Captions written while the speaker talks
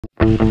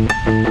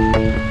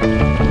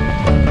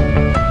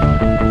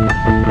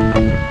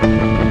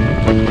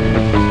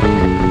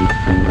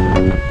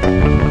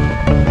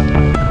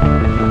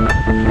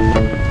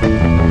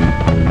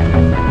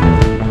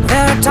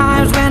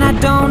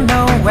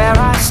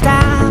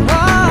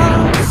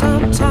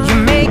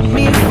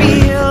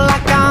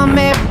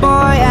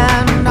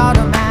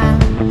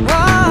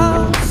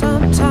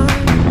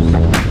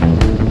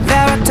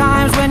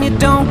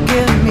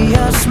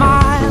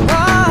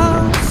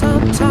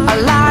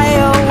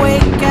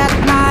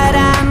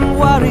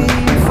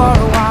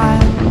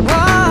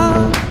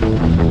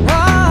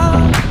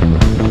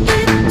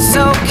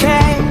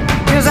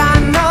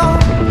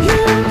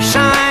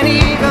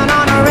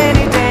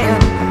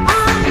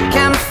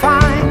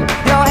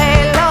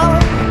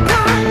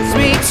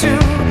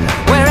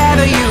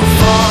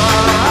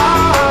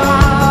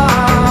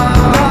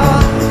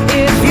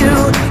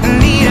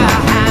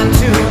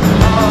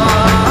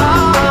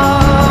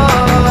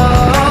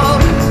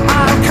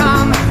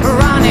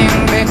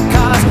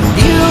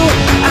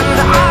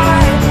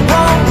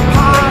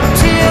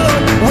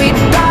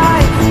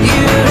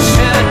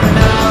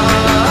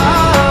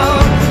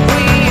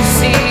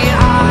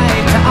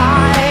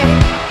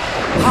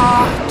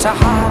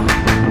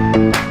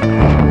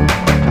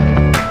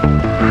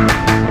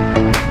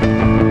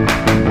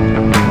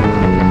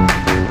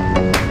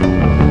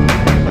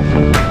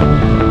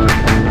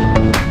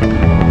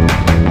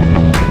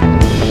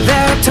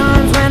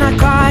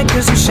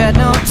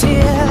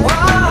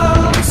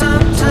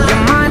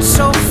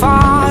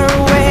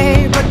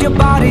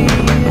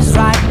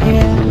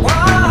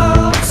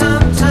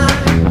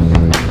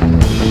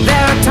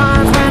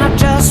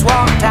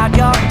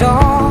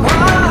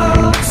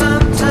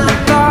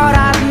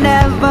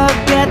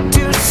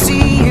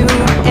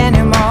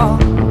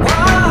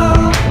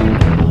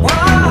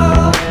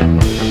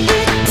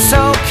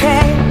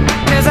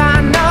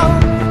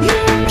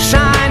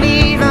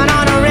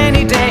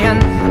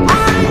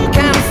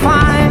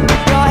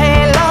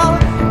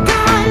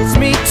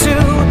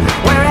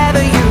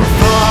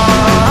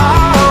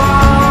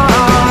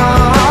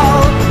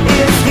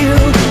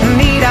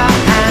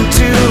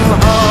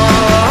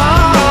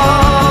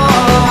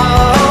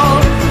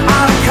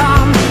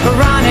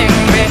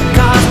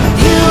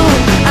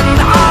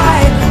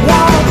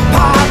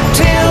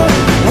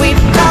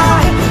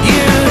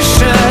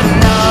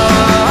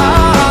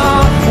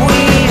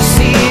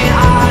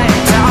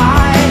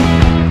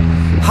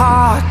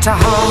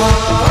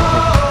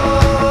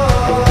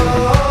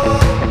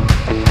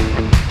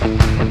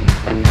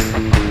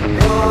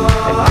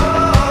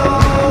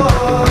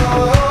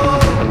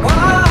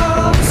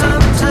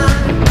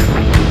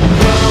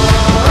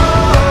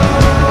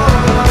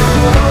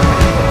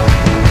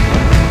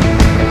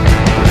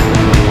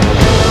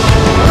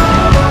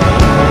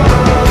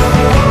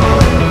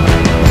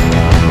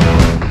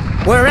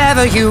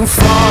Wherever you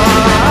fall,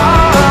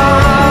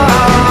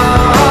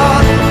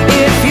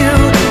 if you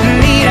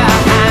need a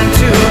hand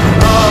to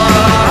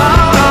hold,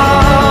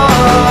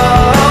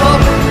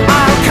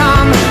 I'll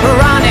come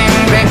running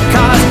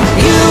because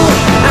you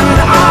and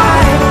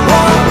I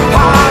won't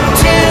part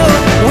till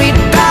we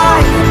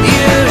die.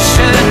 You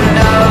should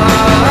know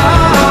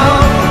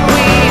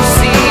we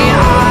see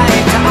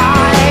eye to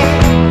eye,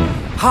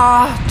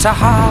 heart to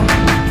heart.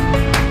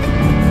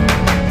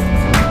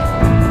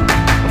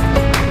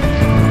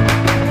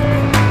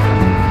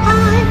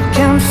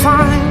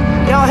 Find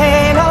your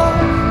halo,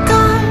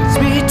 guides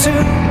me to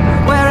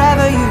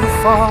wherever you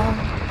fall.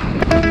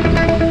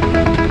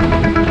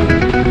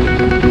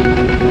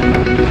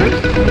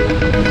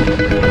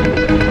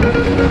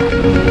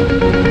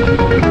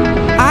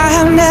 I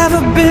have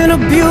never been a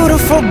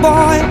beautiful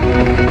boy,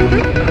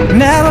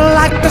 never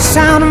liked the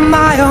sound of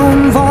my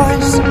own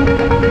voice.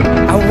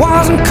 I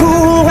wasn't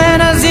cool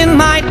when I was in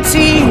my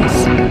teens.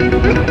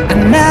 I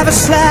never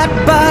slept,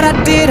 but I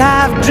did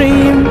have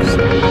dreams.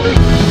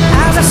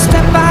 As I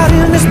step out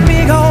in this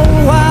big old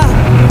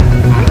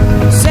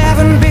world,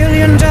 7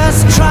 billion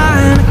just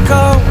trying to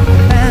go,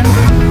 and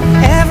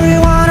every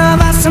one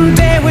of us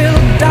someday will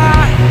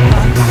die.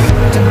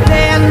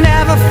 Today I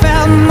never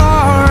felt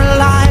more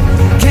alive.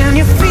 Can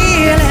you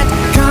feel it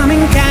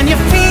coming? Can you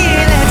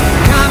feel it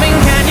coming?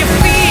 Can you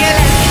feel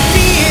it?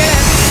 Feel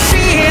it,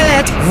 feel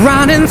it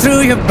running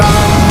through your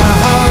bones.